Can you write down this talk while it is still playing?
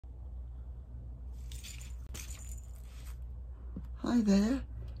Hi there,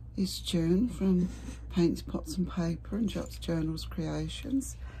 it's June from Paintspotsandpaper and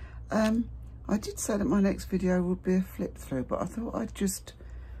JOTJournalsCreations. I did say that my next video would be a flip through, but I thought I'd just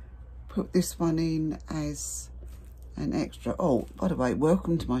put this one in as an extra. Oh, by the way,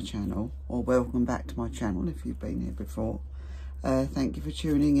 welcome to my channel, or welcome back to my channel if you've been here before. Thank you for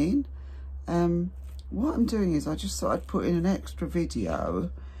tuning in. What I'm doing is I just thought I'd put in an extra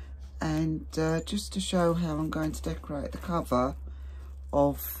video and just to show how I'm going to decorate the cover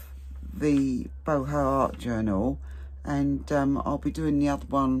of the Boho art journal, and I'll be doing the other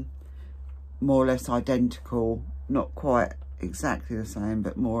one more or less identical, not quite exactly the same,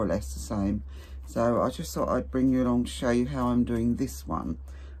 but more or less the same. So I just thought I'd bring you along to show you how I'm doing this one.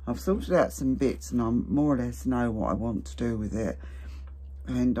 I've sorted out some bits and I more or less know what I want to do with it,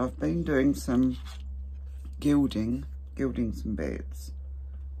 and I've been doing some gilding some bits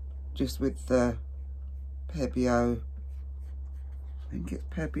just with the Pebeo, I think it's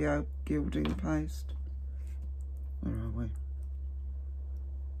Pebeo gilding paste. Where are we?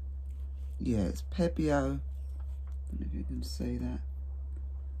 Yeah, it's Pebeo. I don't know if you can see that.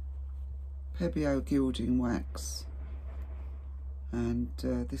 Pebeo gilding wax. And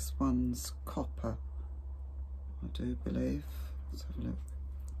this one's copper, I do believe. Let's have a look.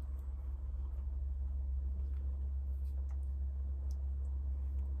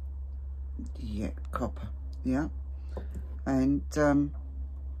 Yeah, copper. Yeah. And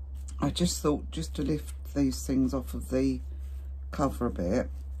I just thought, just to lift these things off of the cover a bit,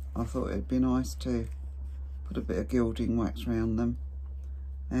 I thought it'd be nice to put a bit of gilding wax around them.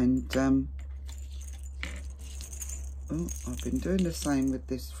 And oh, I've been doing the same with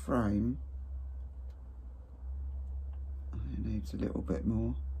this frame. It needs a little bit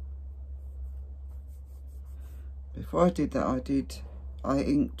more. Before I did that, I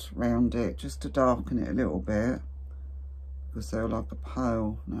inked round it just to darken it a little bit, because they're like a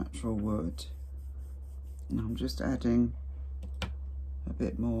pale natural wood. And I'm just adding a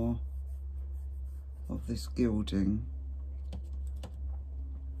bit more of this gilding.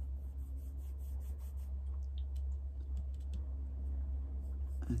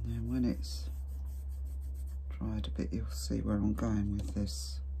 And then when it's dried a bit, you'll see where I'm going with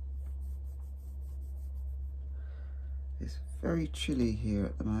this. It's very chilly here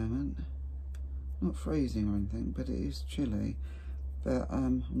at the moment. Not freezing or anything, but it is chilly. But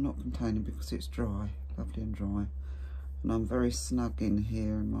I'm not containing because it's dry, lovely and dry. And I'm very snug in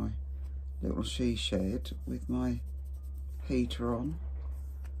here in my little she shed with my heater on.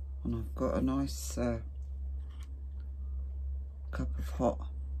 And I've got a nice cup of hot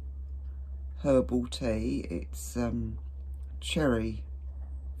herbal tea. It's cherry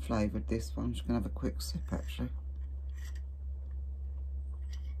flavoured, this one. I'm just going to have a quick sip actually.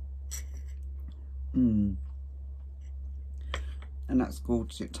 And that's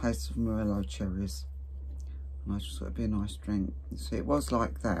gorgeous. It tastes of morello cherries, and I just thought it'd be a nice drink. See, it was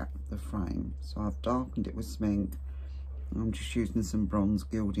like that, the frame, so I've darkened it with some ink. I'm just using some bronze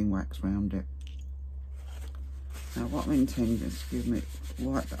gilding wax around it. Now what I'm intending is, excuse me,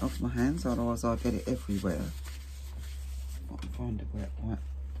 wipe that off my hands, otherwise I'll get it everywhere. I can find a wet wipe.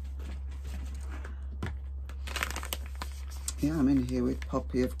 Yeah, I'm in here with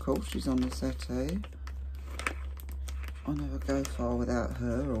Poppy, of course. She's on the settee. I never go far without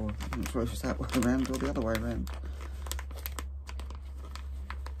her, or I'm not sure if it's that way around or the other way around.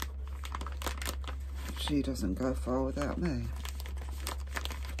 She doesn't go far without me.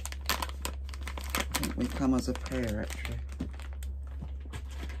 I think we come as a pair, actually.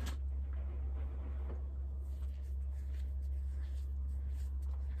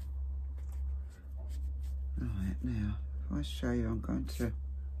 Right, now, if I show you, I'm going to...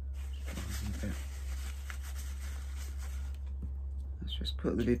 Let's just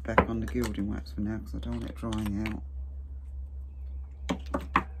put the lid back on the gilding wax for now, because I don't want it drying out.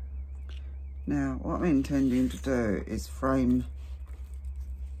 Now, what I'm intending to do is frame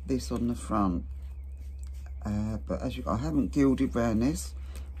this on the front. But as I haven't gilded round this,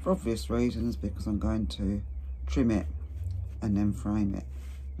 for obvious reasons, because I'm going to trim it and then frame it.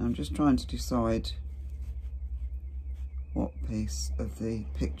 And I'm just trying to decide what piece of the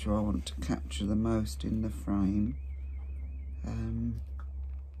picture I want to capture the most in the frame.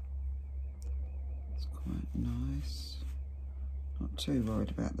 It's quite nice. Not too worried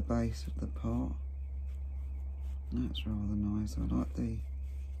about the base of the pot. That's rather nice. I like the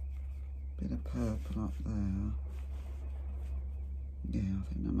bit of purple up there. Yeah, I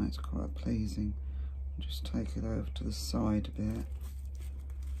think that makes quite pleasing. I'll just take it over to the side a bit.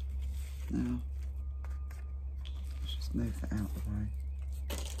 Now, let's just move that out of the way.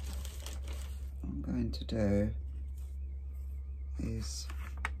 What I'm going to do is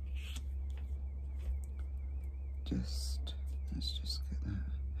just, let's just get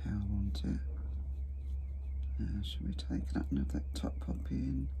that how I want it. Now, should we take it up and have that top poppy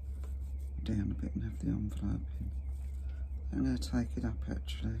in? Down a bit and have the envelope in. I'm going to take it up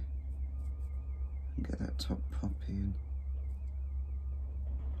actually and get that top poppy in.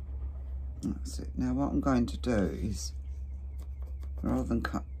 That's it. Now what I'm going to do is, rather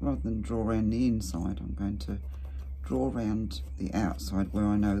than draw around the inside, I'm going to draw around the outside where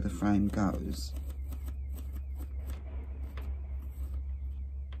I know the frame goes.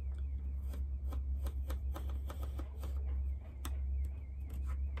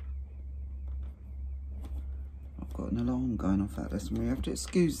 I've got an alarm going off that lesson. You have to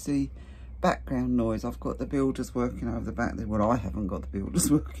excuse the background noise. I've got the builders working over the back there. Well, I haven't got the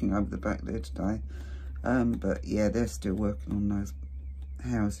builders working over the back there today. But yeah, they're still working on those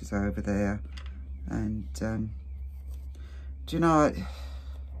houses over there. And do you know,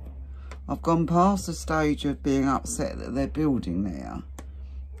 I've gone past the stage of being upset that they're building there.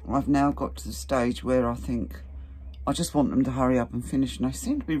 I've now got to the stage where I think I just want them to hurry up and finish, and they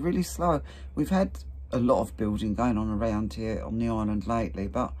seem to be really slow. We've had a lot of building going on around here on the island lately,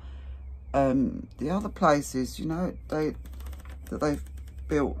 but the other places, you know, that they've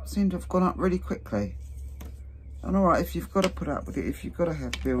built seem to have gone up really quickly. And all right, if you've got to put up with it, if you've got to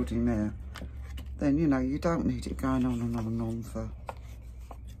have building there, then, you know, you don't need it going on and on and on for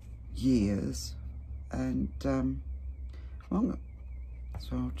years. And, well,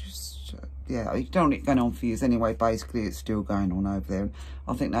 so I'll just, yeah, you don't want it going on for years anyway. Basically, it's still going on over there.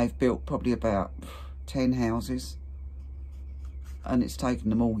 I think they've built probably about 10 houses. And it's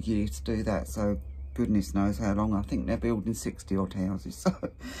taken them all year to do that, so goodness knows how long. I think they're building 60 odd houses,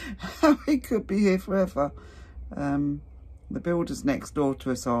 so we could be here forever. The builders next door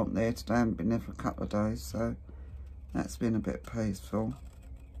to us aren't there today, haven't been there for a couple of days, so that's been a bit peaceful.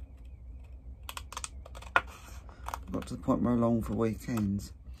 Got to the point where I long for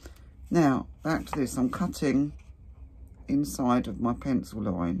weekends. Now, back to this. I'm cutting inside of my pencil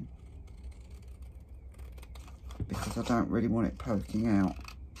line because I don't really want it poking out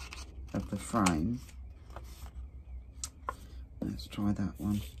of the frame. Let's try that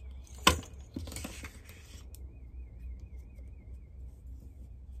one.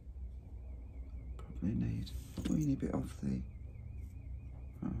 Probably need a weeny bit off the,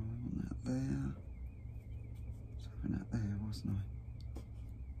 oh, I want that there. Was having that there, wasn't I?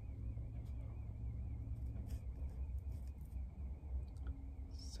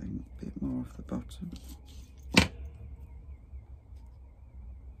 So a bit more off the bottom.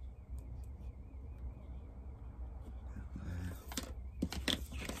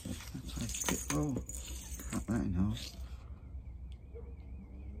 Oh, cut that in half.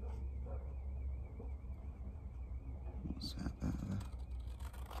 What's that about there?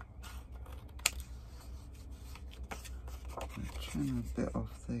 Trim a bit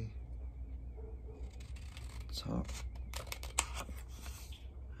off the top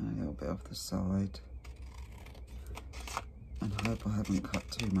and a little bit off the side, and I hope I haven't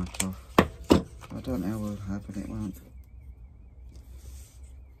cut too much off. I don't know how we'll have it, it won't.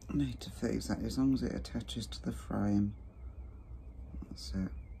 I need to fit exactly as long as it attaches to the frame. That's it.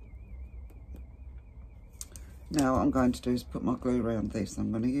 Now what I'm going to do is put my glue around this.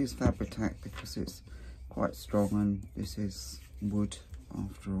 I'm going to use Fabri-Tac because it's quite strong and this is wood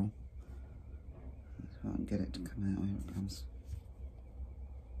after all. So I can get it to come out. Here it comes.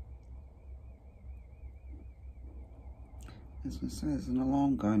 As I say, there's an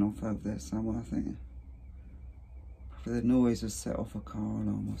alarm going off over there somewhere, I think. The noise has set off a car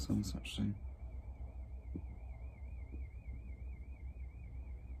alarm or some such thing.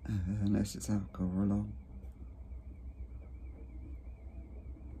 Unless it's our car alarm.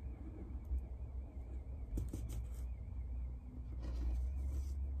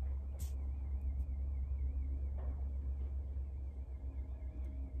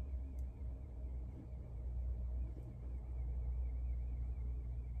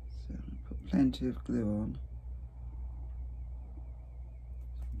 So I'll put plenty of glue on.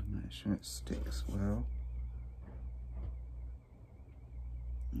 Make sure it sticks well,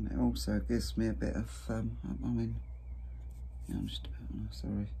 and it also gives me a bit of I mean, yeah, I'm just about, oh,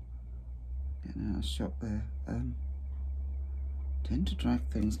 sorry, getting out of shot there. Tend to drag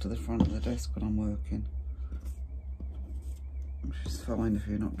things to the front of the desk when I'm working, which is fine if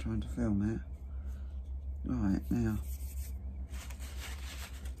you're not trying to film it. Right, now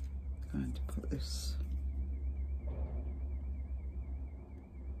I'm going to put this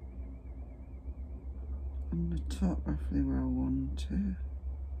on the top, roughly where I want to.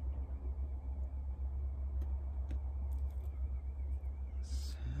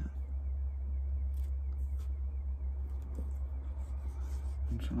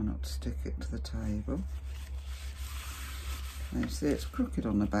 Try not to stick it to the table. Now you see it's crooked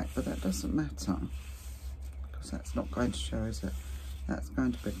on the back, but that doesn't matter, because that's not going to show, is it? That's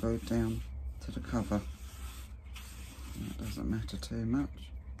going to be glued down to the cover. That doesn't matter too much.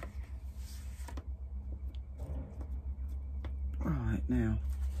 Right, now,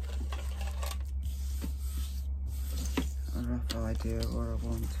 a rough idea of where I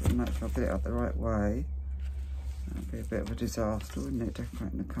want to. Make sure I get it up the right way. That'd be a bit of a disaster, wouldn't it,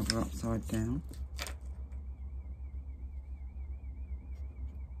 decorating the cover upside down.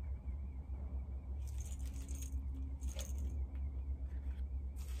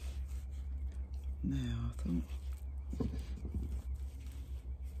 Now, I thought,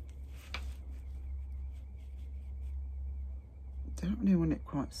 don't really want it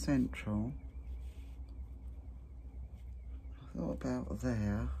quite central. I thought about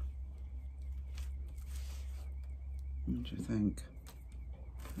there. What do you think?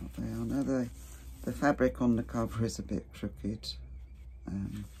 Out there. I know the fabric on the cover is a bit crooked. I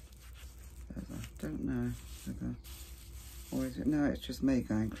don't know. Or is it? No, it's just me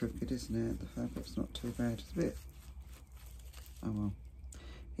going crooked, isn't it? The fabric's not too bad. It's a bit... Oh well.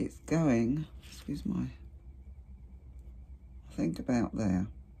 It's going... Excuse my... I think about there.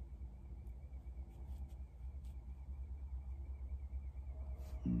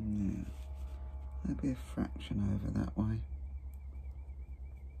 Yeah. Maybe a fraction over that way.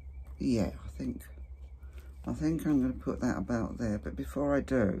 Yeah, I think I'm going to put that about there. But before I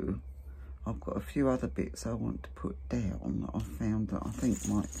do, I've got a few other bits I want to put down that I've found that I think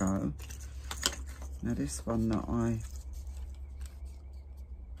might go. Now this one that I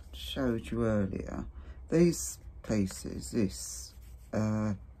showed you earlier, these pieces, this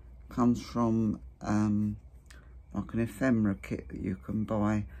comes from like an ephemera kit that you can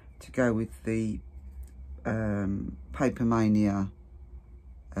buy to go with the Paper Mania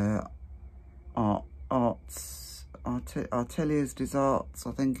Ateliers des Arts,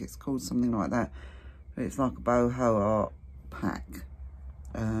 I think it's called, something like that. It's like a Boho art pack.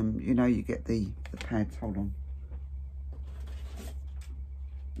 You know, you get the pads, hold on,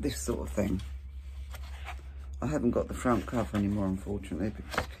 this sort of thing. I haven't got the front cover anymore, unfortunately,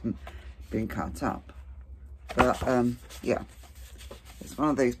 because it's been cut up. But yeah, it's one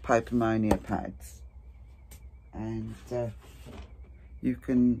of these Paper Mania pads, and you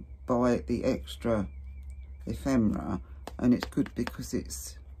can buy the extra ephemera, and it's good because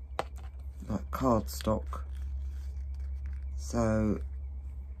it's like cardstock. So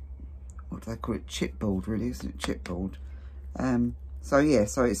what do they call it? Chipboard, really, isn't it? Chipboard. So yeah,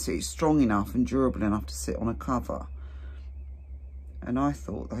 so it's strong enough and durable enough to sit on a cover. And I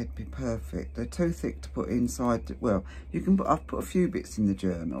thought they'd be perfect. They're too thick to put inside. Well, you can put, I've put a few bits in the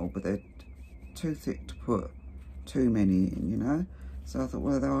journal, but they're too thick to put too many in, you know. So I thought,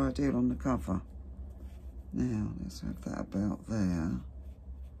 well, they're ideal on the cover. Now, let's have that about there.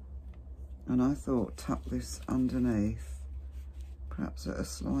 And I thought, tuck this underneath, perhaps at a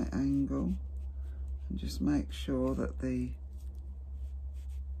slight angle, and just make sure that the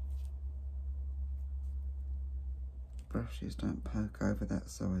brushes don't poke over that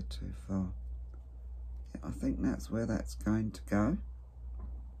side too far. Yeah, I think that's where that's going to go.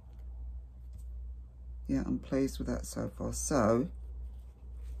 Yeah, I'm pleased with that so far. So,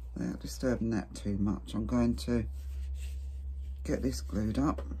 without disturbing that too much, I'm going to get this glued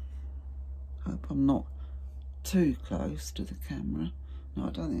up. Hope I'm not too close to the camera. No, I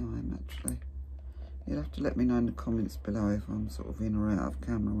don't think I am, actually. You'll have to let me know in the comments below if I'm sort of in or out of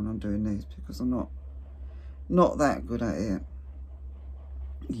camera when I'm doing these, because I'm not that good at it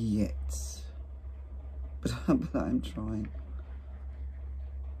yet. But I'm trying.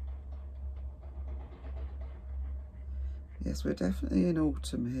 Yes, we're definitely in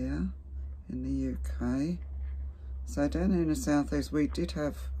autumn here in the UK. So down here in the southeast, we did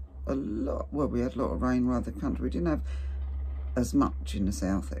have a lot, well, we had a lot of rain around the country. We didn't have as much in the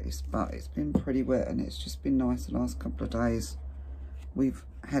southeast, but it's been pretty wet, and it's just been nice the last couple of days. We've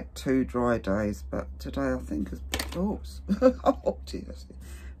had 2 dry days, but today I think is, oh dear,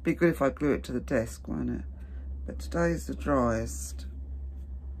 be good if I glue it to the desk, won't it? But today's the driest,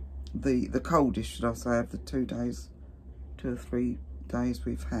 the coldest, should I say, of the 2 or 3 days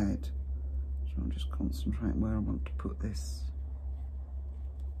we've had. So I'm just concentrating where I want to put this.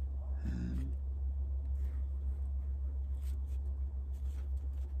 I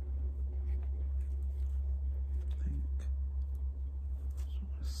think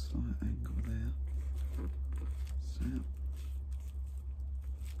a slight angle there. So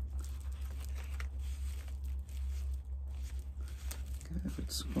give it a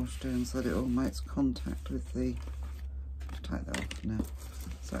good squash down so that it all makes contact with the, take that off now.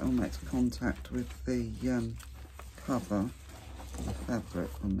 so it all makes contact with the cover, the fabric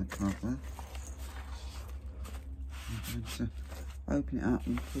on the cover. I'm going to open it up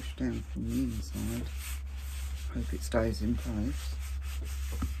and push down from the inside. Hope it stays in place.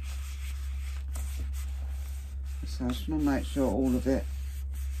 So I just want to make sure all of it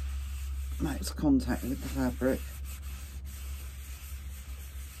makes contact with the fabric.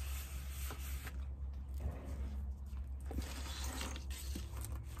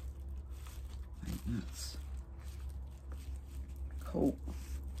 I think that's cool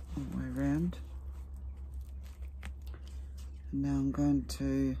all the way around. And now I'm going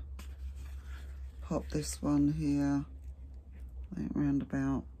to pop this one here, I think round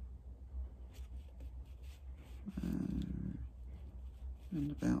about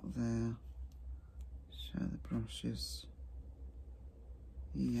there. Show the brushes.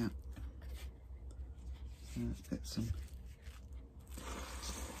 Yeah. So let's get some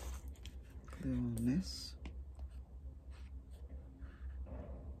glue on this.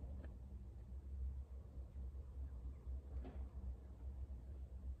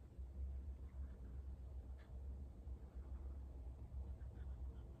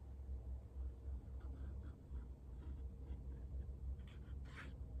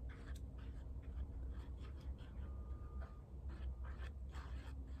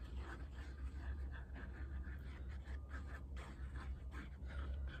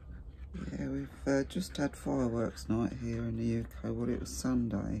 Yeah, we've just had fireworks night here in the UK. Well, it was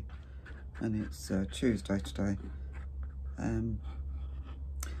Sunday and it's Tuesday today. And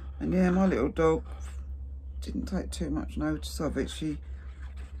yeah, my little dog didn't take too much notice of it. A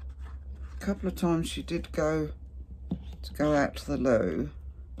couple of times she did go out to the loo,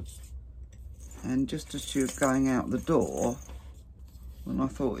 and just as she was going out the door, when I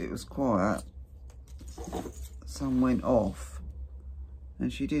thought it was quiet, some went off.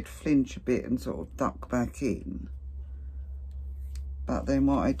 And she did flinch a bit and sort of duck back in. But then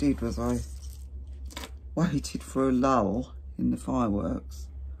what I did was I waited for a lull in the fireworks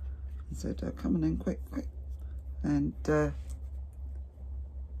and said, come on in, quick, quick. And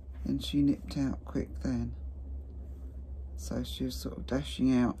she nipped out quick then. So she was sort of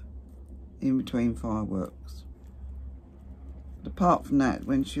dashing out in between fireworks. But apart from that,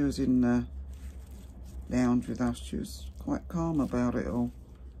 when she was in the lounge with us, she was quite calm about it all,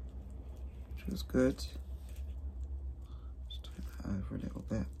 which was good. Just take that over a little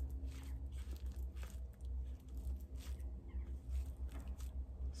bit.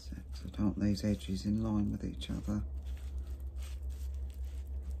 So I don't want these edges in line with each other.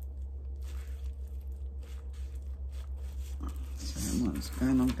 So once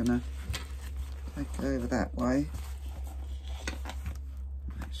again, I'm going to take it over that way.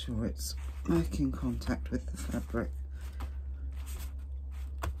 Make sure it's making contact with the fabric.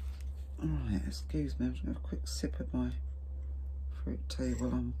 Alright, excuse me, I'm just going to have a quick sip of my fruit tea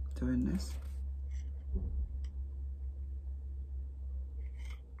while I'm doing this.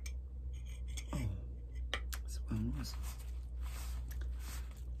 Oh, this one was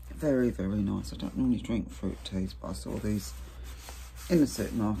very, very nice. I don't normally drink fruit teas, but I saw these in the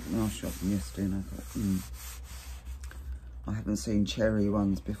supermarket when I was shopping yesterday and I thought, I haven't seen cherry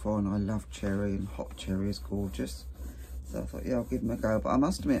ones before, and I love cherry, and hot cherry is gorgeous. So I thought, yeah, I'll give them a go. But I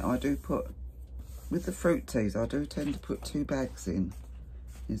must admit, I do put, with the fruit teas, I do tend to put 2 bags in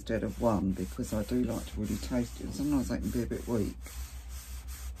instead of 1, because I do like to really taste it. And sometimes they can be a bit weak.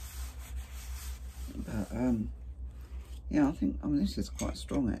 But, yeah, I think, this is quite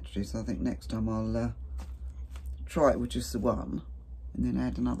strong actually. So I think next time I'll try it with just the 1 and then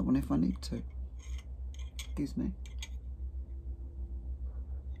add another one if I need to. Excuse me.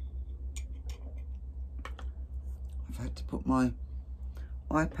 I've had to put my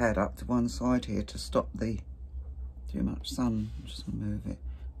iPad up to one side here to stop the too much sun. I'm just going to move it.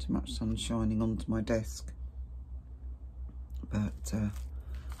 Too much sun shining onto my desk. But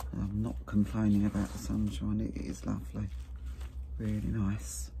I'm not complaining about the sunshine. It is lovely. Really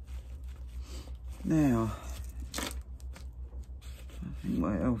nice. Now, I think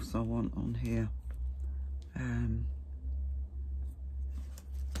what else I want on here.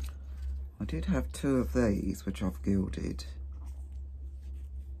 I did have 2 of these, which I've gilded.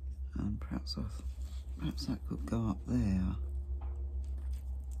 And perhaps that could go up there.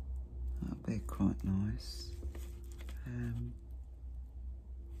 That'd be quite nice. What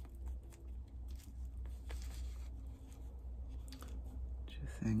do you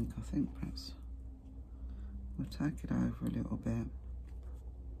think? I think perhaps we'll take it over a little bit.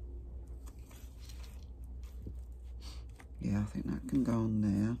 Yeah, I think that can go on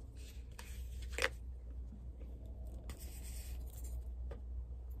there.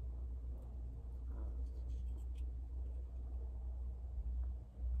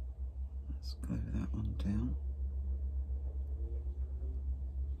 glue that one down.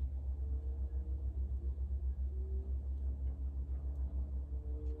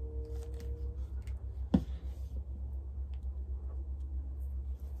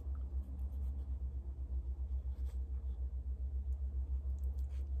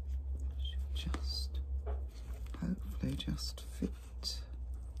 Should just, hopefully just fit.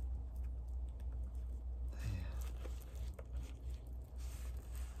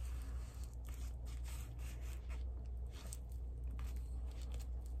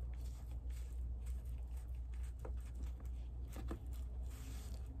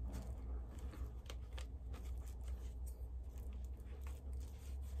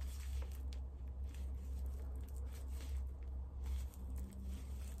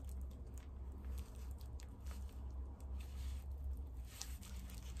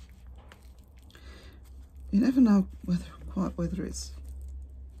 You never know whether it's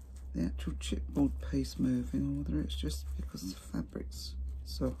the actual chipboard piece moving or whether it's just because the fabric's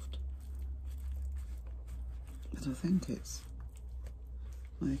soft. But I think it's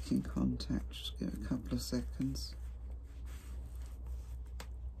making contact. Just give it a couple of seconds.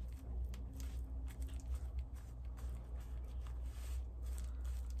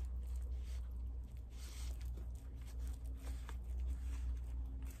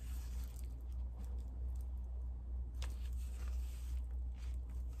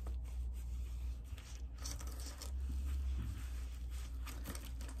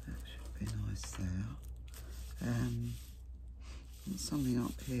 There. Something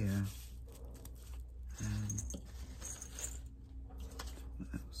up here. What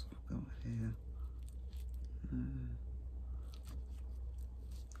else have I got here?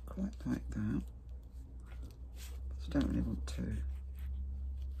 Quite like that. But I don't really want to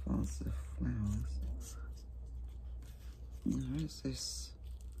vase the flowers. There is this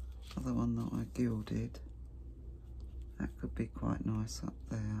other one that I gilded. That could be quite nice up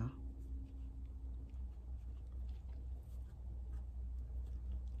there.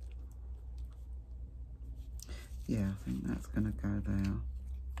 Yeah, I think that's going to go there.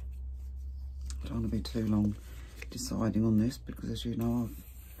 I don't want to be too long deciding on this because, as you know,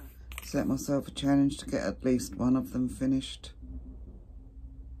 I've set myself a challenge to get at least one of them finished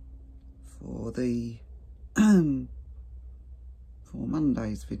for the for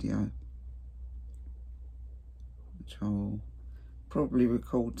Monday's video, which I'll probably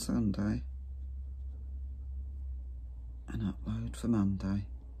record Sunday and upload for Monday.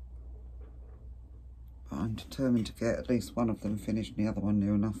 I'm determined to get at least one of them finished and the other one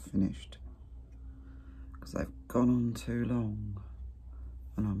near enough finished because they've gone on too long,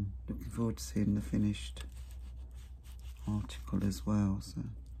 and I'm looking forward to seeing the finished article as well. So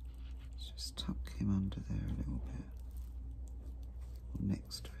let's just tuck him under there a little bit, or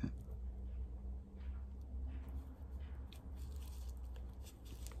next to it.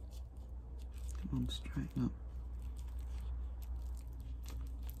 Come on, straighten up.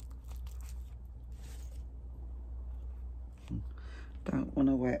 Don't want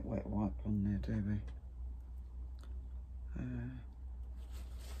a wet wipe on there, do we?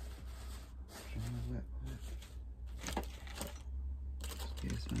 Dry wet wipe.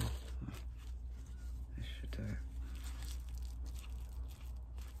 Excuse me. Oh, this should do it.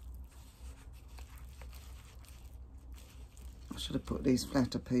 I should have put these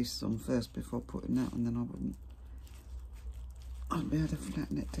flatter pieces on first before putting that on, then I'd be able to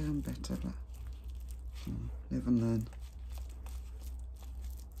flatten it down better, but live and learn.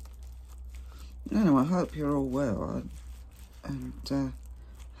 Anyway, I hope you're all well and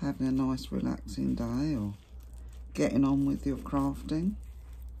having a nice relaxing day or getting on with your crafting.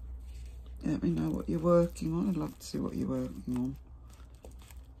 Let me know what you're working on. I'd love to see what you're working on.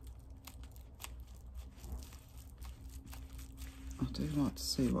 I do like to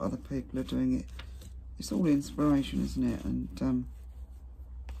see what other people are doing. It's all inspiration, isn't it? And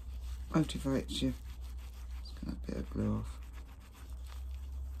motivates you. Let's get a bit of glue off.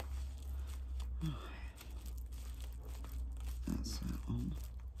 That's that on.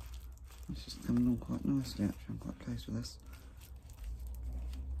 This is coming on quite nicely actually, I'm quite pleased with this.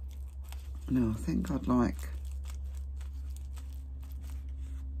 Now I think I'd like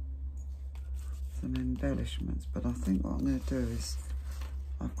some embellishments, but I think what I'm going to do is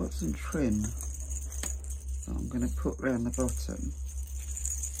I've got some trim that I'm going to put around the bottom.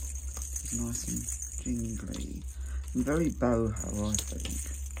 It's nice and jingly and very boho, I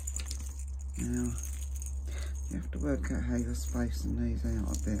think. Now you have to work out how you're spacing these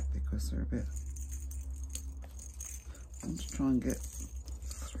out a bit because they're a bit... I want to try and get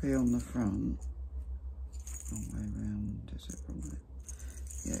 3 on the front. Wrong way round, is it wrong way?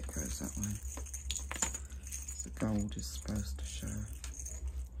 Yeah, it goes that way. The gold is supposed to show.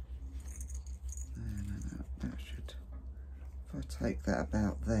 No, that should, if I take that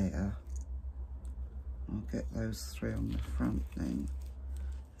about there, I'll get those 3 on the front then.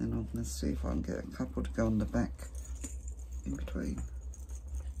 And I'm going to see if I can get a couple to go on the back in between.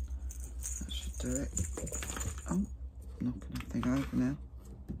 That should do it. Oh, knocking everything over now.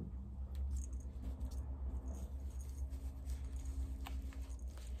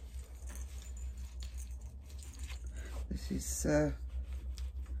 This is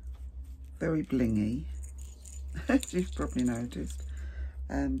very blingy, as you've probably noticed,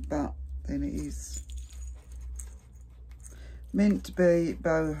 but then it is meant to be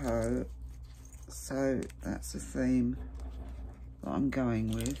boho, so that's the theme that I'm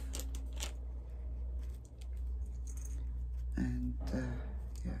going with. And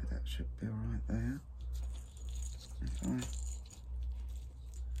yeah, that should be all right there. If I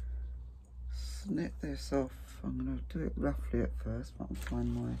snip this off, I'm going to do it roughly at first, but I'll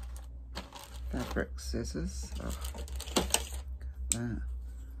find my fabric scissors. Oh, look at that.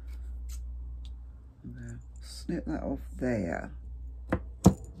 And snip that off there. Am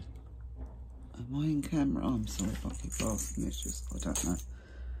I in camera? Oh, I'm sorry if I keep asking, it's just, I don't know.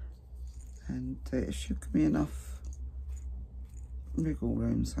 And it should give me enough wriggle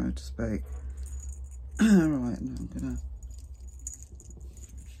room, so to speak. Right, and I'm going to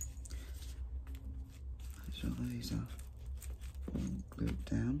make sure these are all glued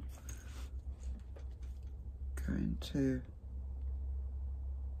down. Going to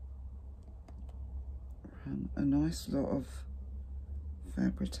run a nice lot of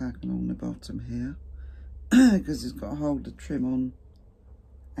fabric tack along the bottom here because it's got to hold the trim on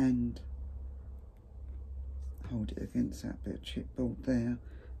and hold it against that bit of chipboard there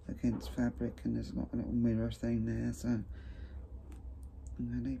against fabric, and there's like a little mirror thing there, so I'm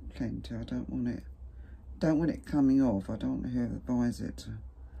going to need plenty. I don't want it coming off. I don't want whoever buys it to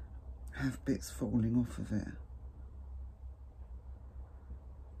have bits falling off of it.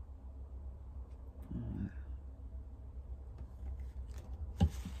 Right.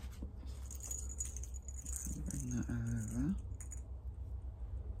 Bring that over.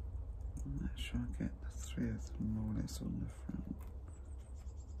 Make sure I get the 3 of them more or less on the front.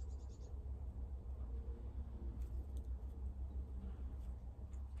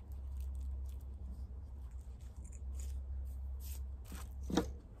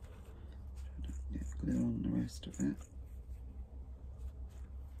 Get glue on the rest of it.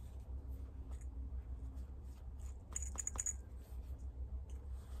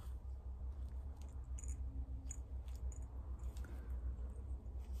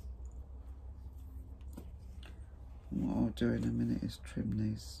 What I'll do in a minute is trim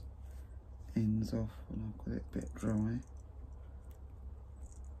these ends off when I've got it a bit dry.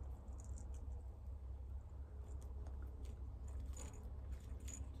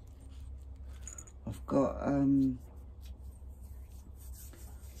 I've got some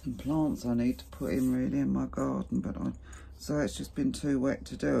plants I need to put in really in my garden, but so it's just been too wet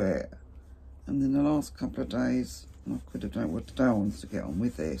to do it. And then the last couple of days I could have done what today I wanted to get on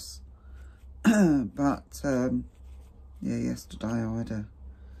with this. But yeah, yesterday I had a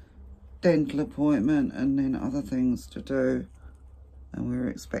dental appointment and then other things to do, and we were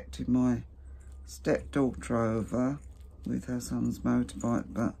expecting my stepdaughter over with her son's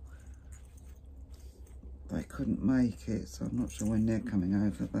motorbike, but they couldn't make it, so I'm not sure when they're coming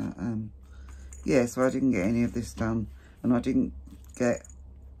over. But yeah, so I didn't get any of this done, and I didn't get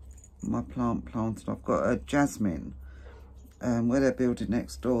my plant planted. I've got a jasmine where they're building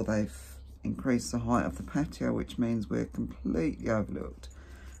next door. They've increase the height of the patio, which means we're completely overlooked,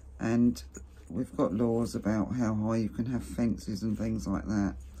 and we've got laws about how high you can have fences and things like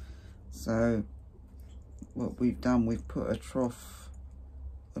that. So what we've done, we've put a trough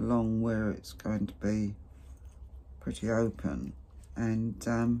along where it's going to be pretty open, and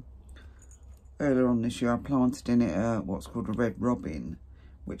earlier on this year I planted in it what's called a red robin,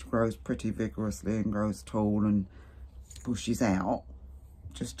 which grows pretty vigorously and grows tall and bushes out,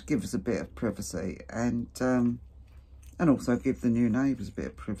 just to give us a bit of privacy, and also give the new neighbours a bit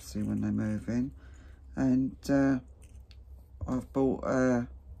of privacy when they move in. And I've bought a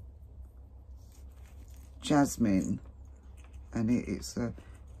jasmine, and it's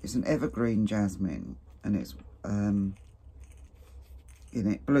an evergreen jasmine, and it's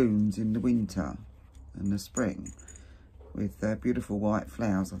it blooms in the winter and the spring with beautiful white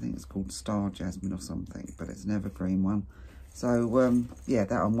flowers. I think it's called star jasmine or something, but it's an evergreen one. So yeah,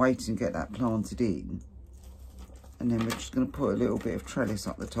 that I'm waiting to get that planted in, and then we're just going to put a little bit of trellis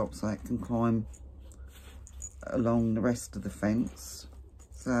up the top so it can climb along the rest of the fence.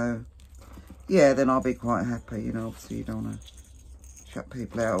 So, yeah, then I'll be quite happy. You know, obviously you don't want to shut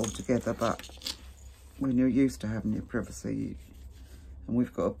people out altogether, but when you're used to having your privacy, and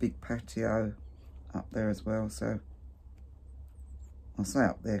we've got a big patio up there as well, so I'll say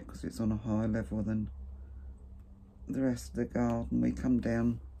up there because it's on a higher level than the rest of the garden. We come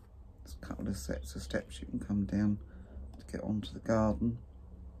down, there's a couple of sets of steps you can come down to get onto the garden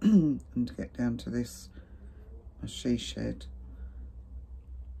and to get down to this, a she shed.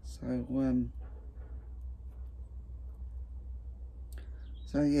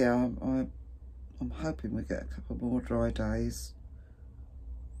 So yeah, I'm hoping we get a couple more dry days,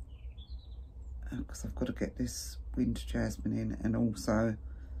 because I've got to get this winter jasmine in, and also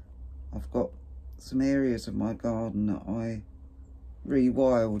I've got some areas of my garden that I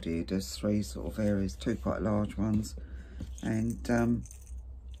rewilded as 3 sort of areas, 2 quite large ones, and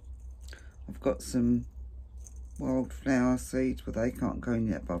I've got some wildflower seeds, but they can't go in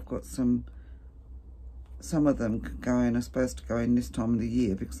yet, but I've got some of them could go in, are supposed to go in this time of the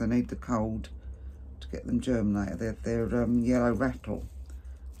year because I need the cold to get them germinated. They're yellow rattle,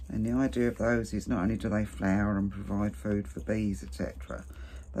 and the idea of those is not only do they flower and provide food for bees, etc.,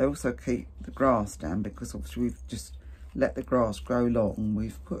 they also keep the grass down, because obviously we've just let the grass grow long.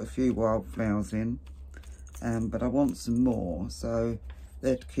 We've put a few wildflowers in, but I want some more, so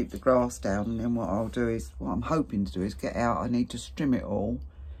they're to keep the grass down. And then what I'm hoping to do is get out. I need to trim it all.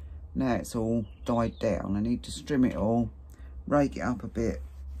 Now it's all died down, I need to trim it all, rake it up a bit,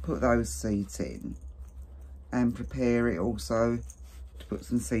 put those seeds in, and prepare it also to put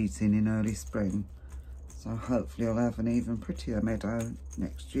some seeds in early spring. So hopefully I'll have an even prettier meadow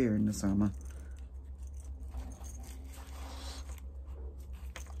next year in the summer.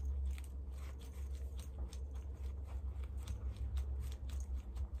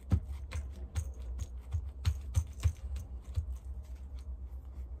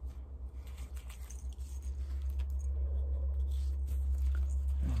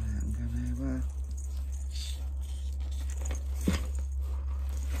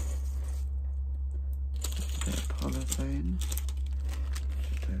 Polythene.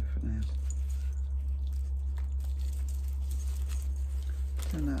 Should do for now.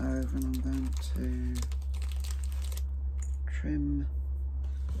 Turn that over, and I'm going to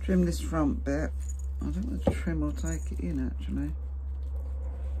trim this front bit. I don't know if the trim will take it in actually.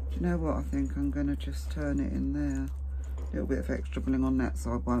 Do you know what? I think I'm going to just turn it in there. A little bit of extra bling on that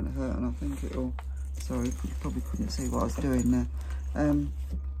side won't hurt, and I think it'll. Sorry, you probably couldn't see what I was doing there.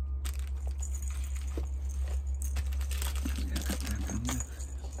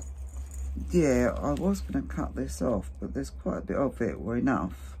 Yeah, I was going to cut this off, but there's quite a bit of it, or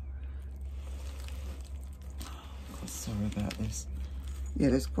enough. Oh, sorry about this. Yeah,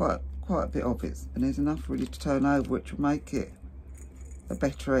 there's quite a bit of it, and there's enough really to turn over, which will make it a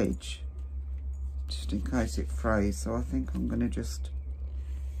better edge, just in case it frays. So I think I'm going to just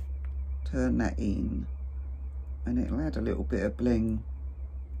turn that in, and it'll add a little bit of bling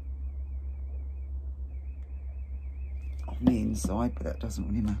on the inside, but that doesn't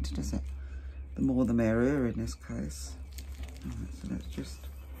really matter, does it? The more the merrier in this case. Alright, so let's just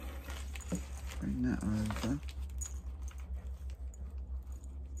bring that over.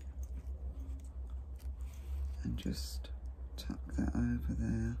 And just tuck that over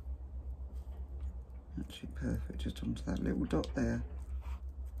there. Actually perfect, just onto that little dot there.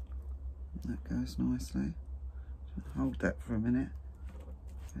 And that goes nicely. So hold that for a minute.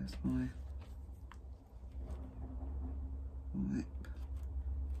 There's my wipe.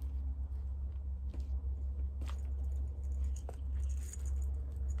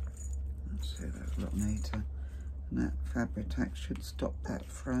 See, that's a lot neater, and that Fabri-Tac should stop that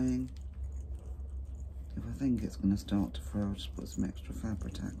fraying. If I think it's going to start to fray, I'll just put some extra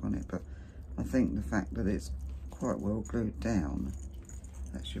Fabri-Tac on it, but I think the fact that it's quite well glued down,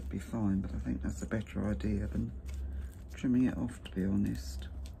 that should be fine. But I think that's a better idea than trimming it off, to be honest.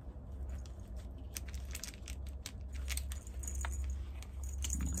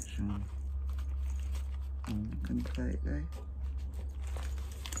 Make sure I'm on completely.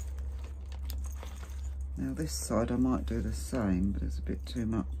 Now this side I might do the same, but it's a bit too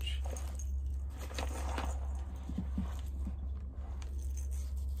much.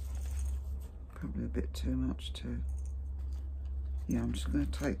 Probably a bit too much too. Yeah, I'm just going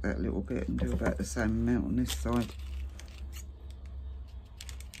to take that little bit and do about the same amount on this side.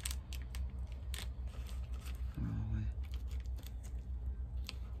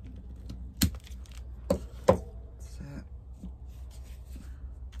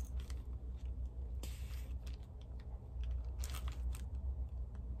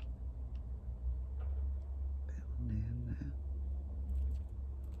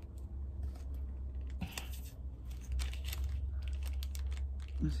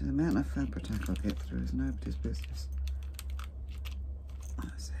 This is the amount of fabric I get through is nobody's business.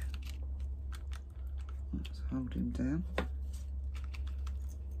 That's it. Let's hold him down. A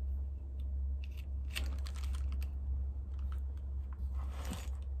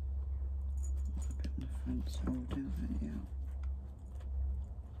bit in the front, so hold down, yeah.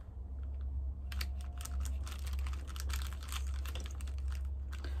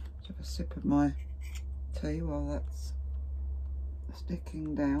 Let's have a sip of my tea while that's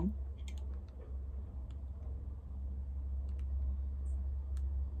sticking down.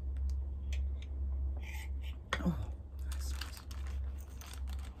 Oh, that's nice.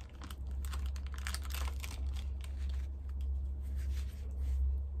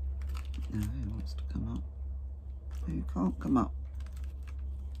 Now who wants to come up? Who can't come up?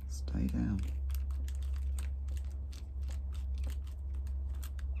 Stay down.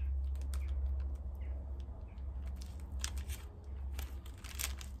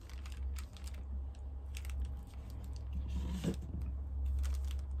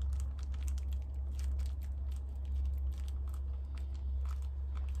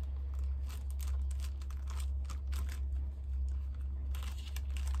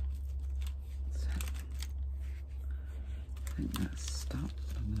 I think that's stuck.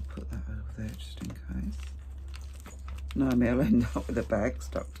 I'm going to put that over there just in case. No, I will end up with a bag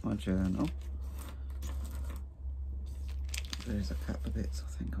stuck to my journal. There's a couple of bits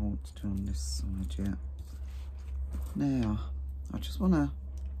I think I want to do on this side yet. Now, I just want to...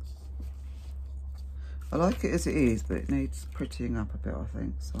 I like it as it is, but it needs prettying up a bit, I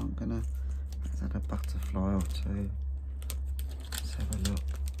think. So I'm going to... Let's add a butterfly or two. Let's have a look.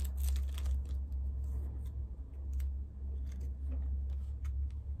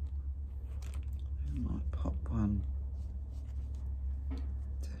 Pop one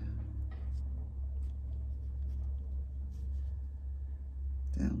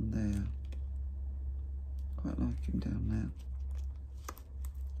down there. Quite like him down there.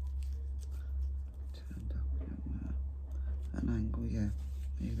 Turned up at an angle, yeah.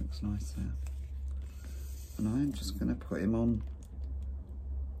 He looks nice there. And I'm just going to put him on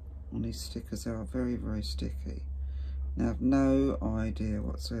his stickers. They are very, very sticky. Now I've no idea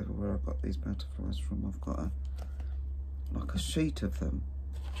whatsoever where I got these butterflies from. I've got like a sheet of them,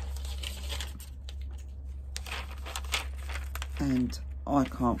 and I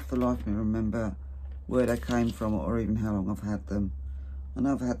can't for the life of me remember where they came from or even how long I've had them. I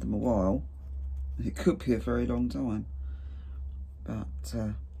know I've had them a while. It could be a very long time, but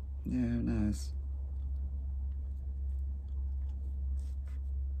yeah, who knows.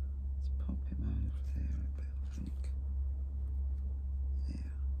 Let's pop him over there a bit, I think.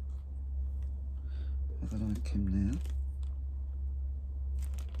 I like him now.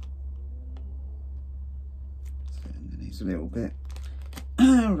 So, and then he's a little bit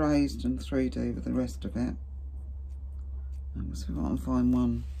raised and 3D with the rest of it. And we'll see if I can find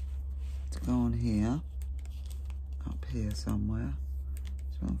one to go on here, up here somewhere.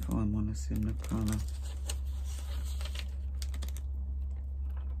 So I can find one of similar colour.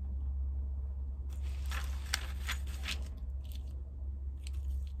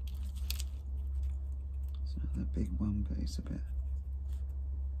 The big one, but it's a bit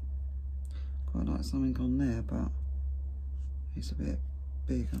quite like something on there, but it's a bit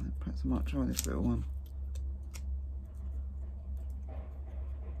big. I think perhaps I might try this little one. I'll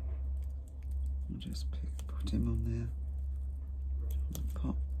just put him on there.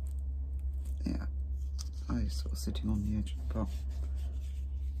 Pop. Yeah. Oh, he's sort of sitting on the edge of the pot.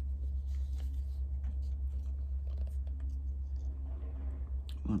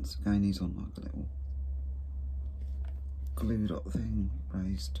 Once again, he's on like a little glue dot thing,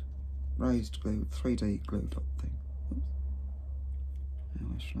 raised glue, 3D glue dot thing. Oops. Now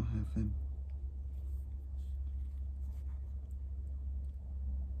where should I have him?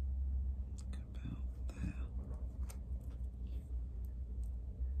 About there.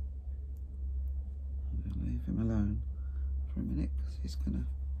 I'm going to leave him alone for a minute because he's going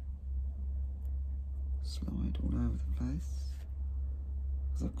to slide all over the place.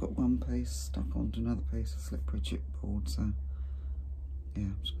 I've got one piece stuck onto another piece of slippery chipboard, so yeah,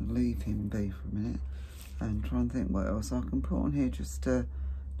 I'm just going to leave him be for a minute and try and think what else I can put on here just to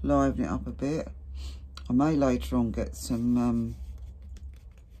liven it up a bit. I may later on get some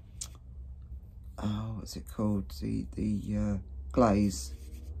oh, what's it called, the glaze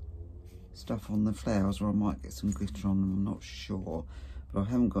stuff on the flowers, or I might get some glitter on them, I'm not sure, but I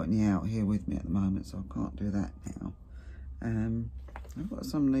haven't got any out here with me at the moment, so I can't do that now. I've got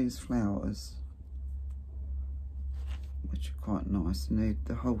some of these flowers which are quite nice, and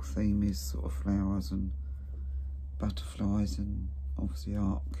the whole theme is sort of flowers and butterflies and obviously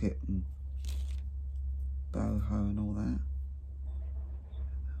art kit and Boho and all that.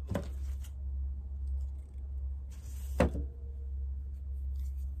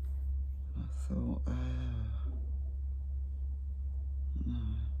 I thought,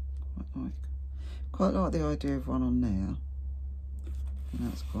 no, quite like the idea of one on there. And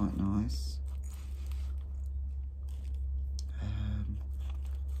that's quite nice.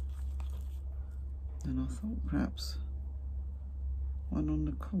 And I thought perhaps one on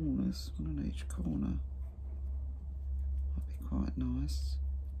the corners, one on each corner, might be quite nice.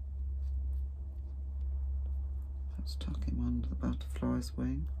 Let's tuck him under the butterfly's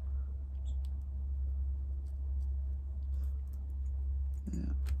wing.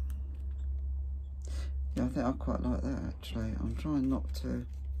 Yeah. Yeah, I think I quite like that actually. I'm trying not to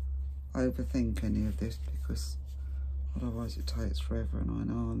overthink any of this because otherwise it takes forever, and I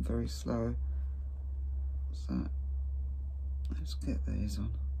know I'm very slow. So let's get these on.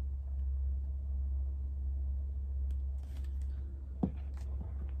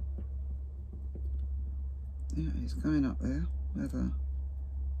 Yeah, he's going up there, whether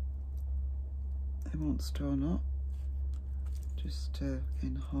he wants to or not, just to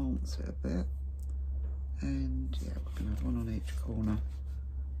enhance it a bit. And yeah, we're going to have one on each corner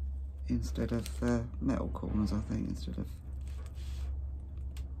instead of metal corners, I think, instead of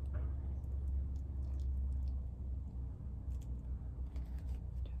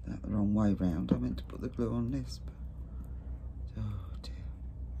that the wrong way round. I meant to put the glue on this, but oh dear.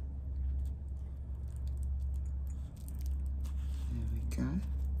 There we go.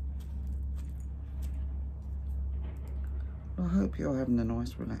 Well, I hope you're having a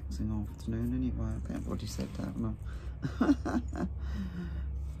nice relaxing afternoon anyway. I think I've already said that, haven't I?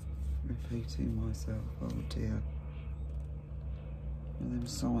 Repeating myself, oh dear. One of them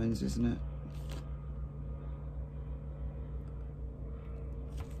signs, isn't it?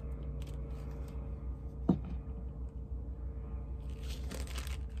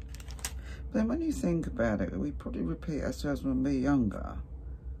 Then when you think about it, we probably repeat ourselves when we're younger,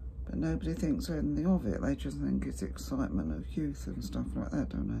 but nobody thinks anything of it. They just think it's excitement of youth and stuff like that,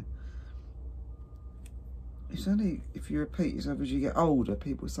 don't they? It's only if you repeat yourself as you get older,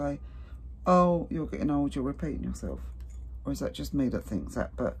 people say, oh, you're getting old, you're repeating yourself. Or is that just me that thinks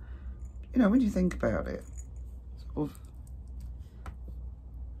that? But, you know, when you think about it, sort of,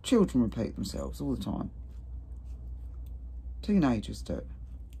 children repeat themselves all the time. Teenagers do.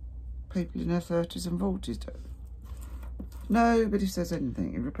 People in their 30s and 40s do. Nobody says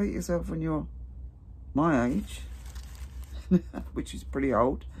anything. You repeat yourself when you're my age, which is pretty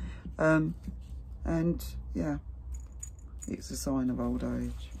old. And yeah, it's a sign of old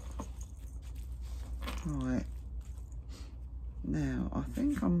age. Right. Now, I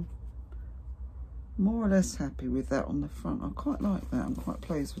think I'm more or less happy with that on the front. I quite like that. I'm quite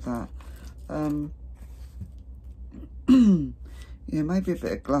pleased with that. Yeah, maybe a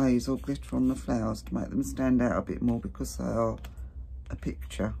bit of glaze or glitter on the flowers to make them stand out a bit more because they are a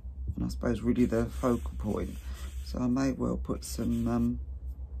picture, and I suppose really the focal point. So I may well put some,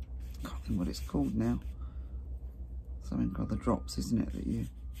 I can't think what it's called now. Something called the drops, isn't it, that you...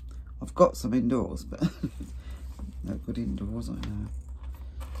 I've got some indoors, but no good indoors, I know.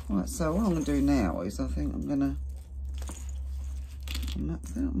 Right, so what I'm going to do now is I think I'm going to...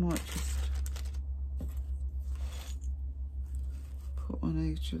 I might just... put on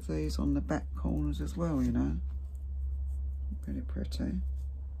each of these on the back corners as well, you know. Pretty pretty.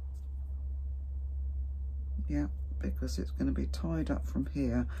 Yeah, because it's going to be tied up from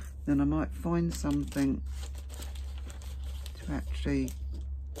here. Then I might find something to actually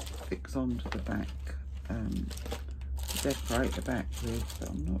fix onto the back, to decorate the back with, but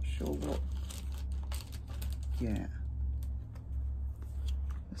I'm not sure what yet.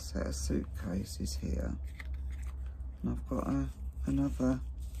 A set of suitcases here. And I've got another,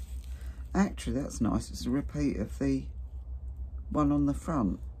 actually that's nice, it's a repeat of the one on the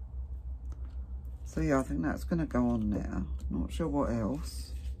front. So yeah, I think that's going to go on there. Not sure what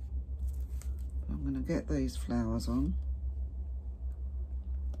else, but I'm going to get these flowers on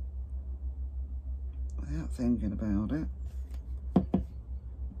without thinking about it.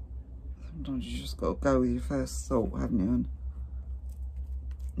 Sometimes you just got to go with your first thought, haven't you, and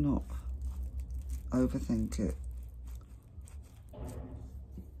not overthink it.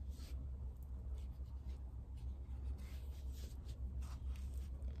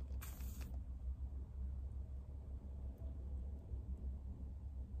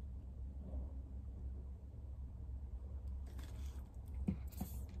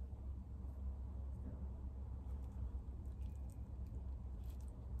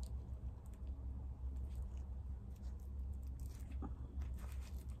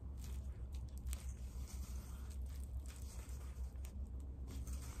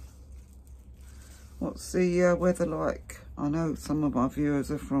 What's the weather like? I know some of my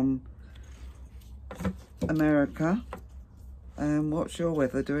viewers are from America. What's your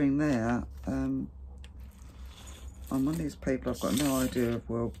weather doing there? I'm one of these people, I've got no idea of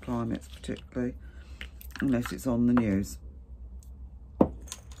world climates particularly, unless it's on the news. I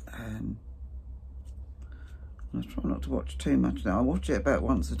try not to watch too much now. I watch it about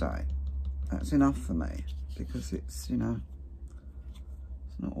once a day. That's enough for me, because it's, you know,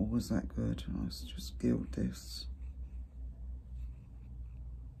 it's not always that good. Let's just gild this.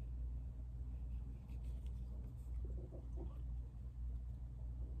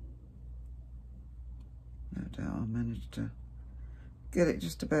 No doubt I managed to get it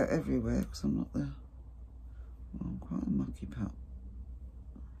just about everywhere, because I'm not there. Well, I'm quite a mucky pup.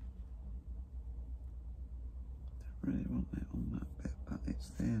 Don't really want that on that bit, but it's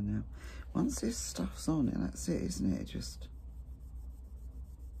there now. Once this stuff's on it, that's it, isn't it? It just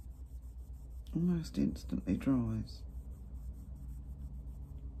almost instantly dries.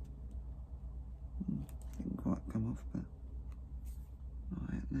 Didn't quite come off, but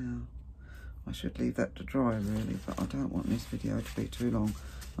right now. I should leave that to dry really, but I don't want this video to be too long,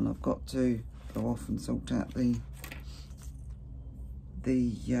 and I've got to go off and sort out the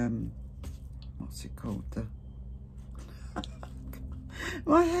what's it called, the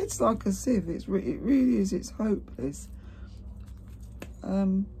my head's like a sieve. It really is. It's hopeless.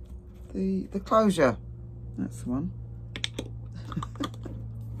 The closure. That's the one.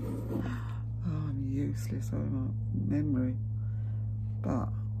 Oh, I'm useless over my memory. But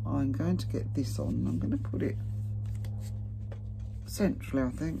I'm going to get this on. I'm going to put it centrally,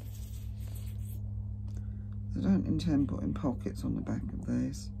 I think. I don't intend putting pockets on the back of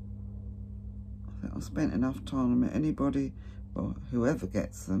these. I think I've spent enough time on it. Anybody, or whoever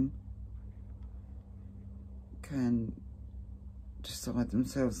gets them, can decide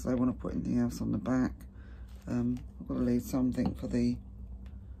themselves if they want to put anything else on the back. I've got to leave something for the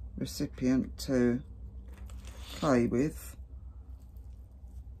recipient to play with.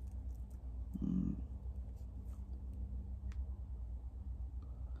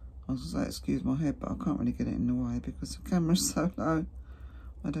 I was going to say, excuse my head, but I can't really get it in the way because the camera's so low.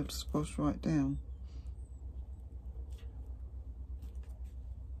 I'd have to squash right down.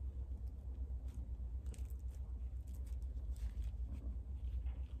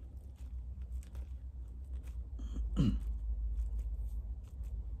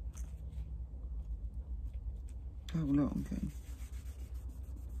 Oh look, I'm getting...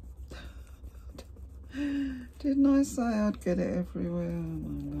 Didn't I say I'd get it everywhere? Oh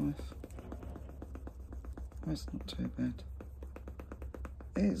my life. Oh, it's not too bad.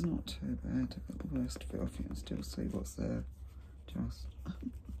 It's not too bad. I've got the worst of it off. You can still see what's there. Just.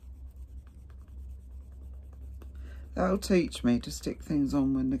 That'll teach me to stick things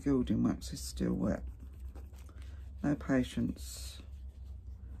on when the gilding wax is still wet. No patience.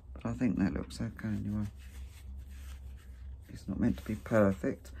 But I think that looks okay anyway. It's not meant to be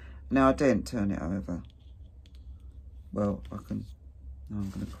perfect. Now I didn't turn it over. Well, I can... No, I'm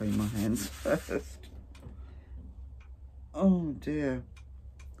going to clean my hands first. Oh dear.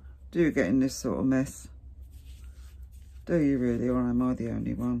 Do you get in this sort of mess? Do you really, or am I the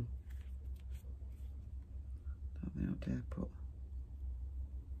only one? Don't think I dare put...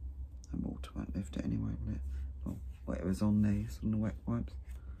 And water won't lift it anyway, will it? Well, whatever's on these, on the wet wipes.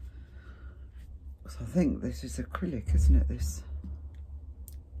 Because I think this is acrylic, isn't it, this?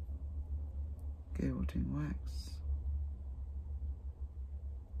 Gilding wax.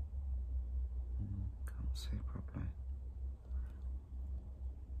 Can't see properly.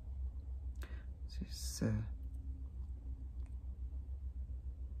 This is I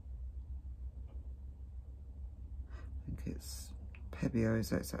think it's Pebios.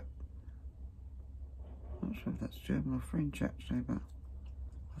 That's that. Not sure if that's German or French actually, but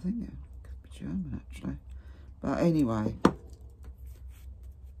I think it could be German actually. But anyway.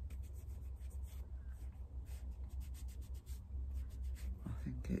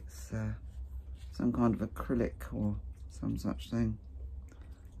 It's some kind of acrylic or some such thing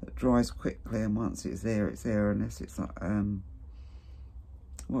that dries quickly, and once it's there, unless it's like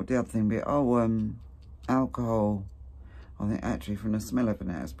what would the other thing be? Oh, alcohol. I think actually from the smell of it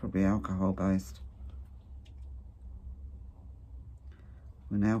now, it's probably alcohol based.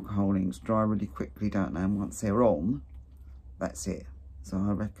 When alcohol inks dry really quickly, don't they? And once they're on, that's it. So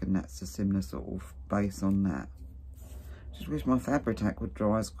I reckon that's a similar sort of base on that. Just wish my Fabri-Tac would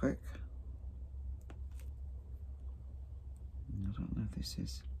dry as quick. I don't know if this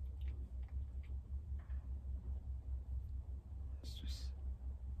is... Let's just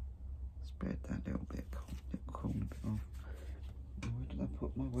spread that little corner bit off. Where did I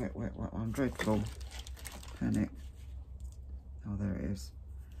put my wet one? Dreadful. Panic. Oh, there it is.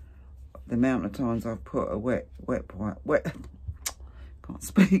 The amount of times I've put a wet, can't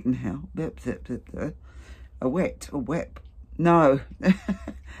speak now. A wet wipe. And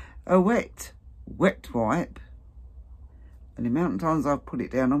the amount of times I've put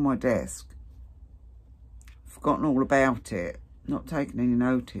it down on my desk, forgotten all about it, not taken any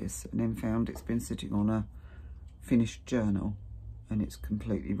notice, and then found it's been sitting on a finished journal and it's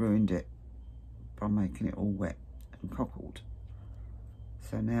completely ruined it by making it all wet and cockled.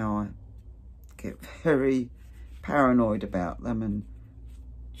 So now I get very paranoid about them, and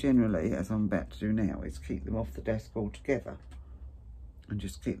generally, as I'm about to do now, is keep them off the desk altogether and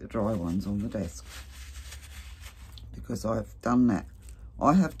just keep the dry ones on the desk, because I've done that.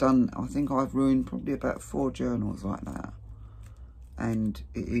 I think I've ruined probably about 4 journals like that, and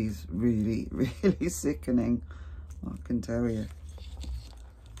it is really, really sickening, I can tell you.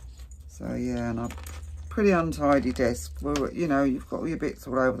 So yeah, and I've pretty untidy desk. Well, you know, you've got all your bits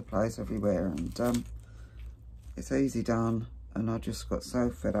all over the place everywhere, and it's easy done. And I just got so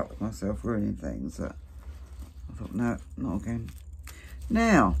fed up with myself ruining things that I thought, no, not again.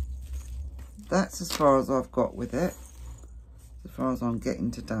 Now, that's as far as I've got with it, as far as I'm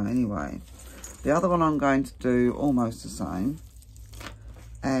getting today anyway. The other one I'm going to do almost the same,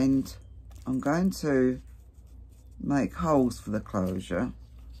 and I'm going to make holes for the closure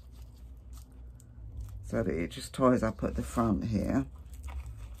so that it just ties up at the front here,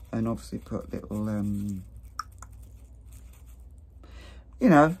 and obviously put little you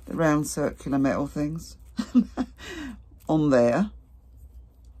know, the round circular metal things on there.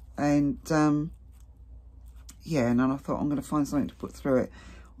 And yeah, and then I thought I'm going to find something to put through it.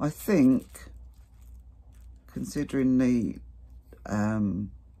 I think, considering the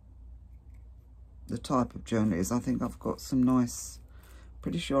type of journal it is, I think I've got some nice,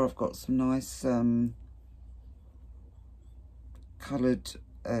 pretty sure I've got some nice coloured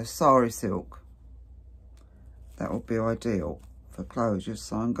sari silk. That would be ideal for closures.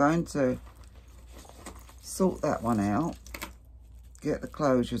 So I'm going to sort that one out, get the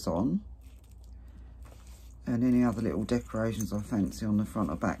closures on, and any other little decorations I fancy on the front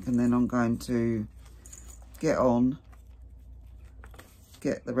or back, and then I'm going to get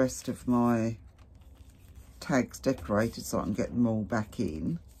the rest of my tags decorated so I can get them all back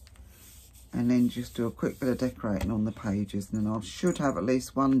in, and then just do a quick bit of decorating on the pages, and then I should have at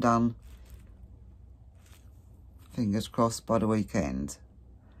least one done, fingers crossed, by the weekend.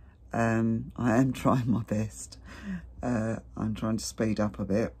 I am trying my best. I'm trying to speed up a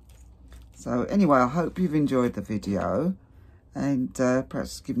bit. So anyway, I hope you've enjoyed the video, and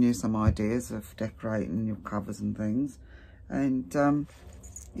perhaps giving you some ideas of decorating your covers and things. And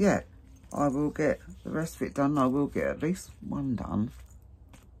yeah, I will get the rest of it done. I will get at least one done,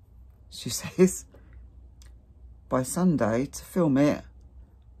 she says, by Sunday, to film a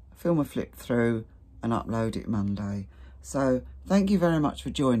flip through and upload it Monday. So thank you very much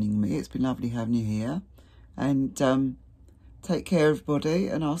for joining me. It's been lovely having you here, and take care everybody,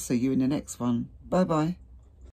 and I'll see you in the next one. Bye bye.